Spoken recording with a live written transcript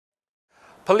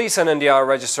Police in India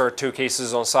registered 2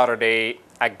 cases on Saturday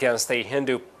against a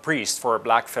Hindu priest for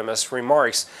blasphemous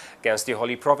remarks against the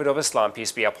Holy Prophet of Islam,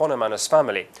 peace be upon him, and his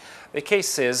family. The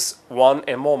cases, one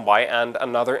in Mumbai and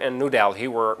another in New Delhi,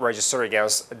 were registered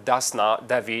against Dasna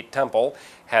Devi Temple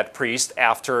head priest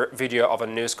after video of a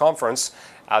news conference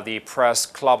at the Press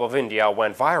Club of India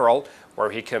went viral,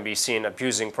 where he can be seen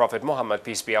abusing Prophet Muhammad,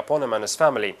 peace be upon him, and his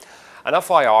family. An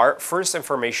FIR, First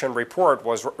Information Report,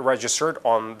 was registered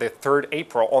on the 3rd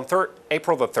April,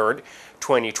 April the 3rd,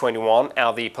 2021,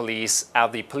 at the police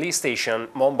station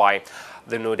Mumbai.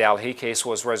 The New Delhi case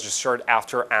was registered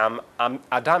after Aam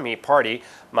Aadmi Party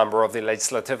member of the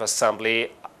Legislative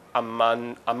Assembly,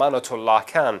 Amanatullah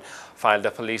Khan, filed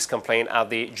a police complaint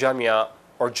at the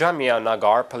Jamia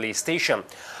Nagar police station.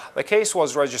 The case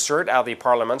was registered at the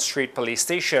Parliament Street police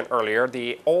station earlier.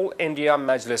 The All India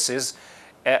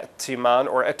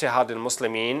Majilis-e-Ittehadul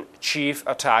Muslimeen chief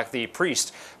attacked the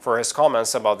priest for his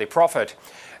comments about the Prophet.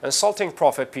 Insulting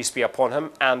Prophet, peace be upon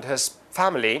him, and his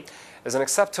family is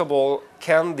unacceptable.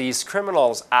 Can these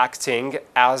criminals acting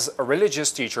as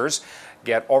religious teachers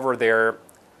get over their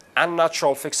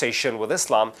unnatural fixation with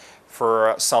Islam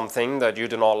for something that you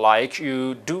do not like?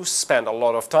 You do spend a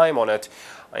lot of time on it.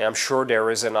 I am sure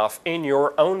there is enough in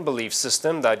your own belief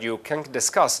system that you can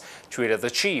discuss, tweeted the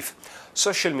chief.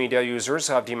 Social media users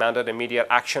have demanded immediate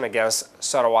action against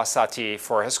Saraswati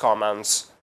for his comments.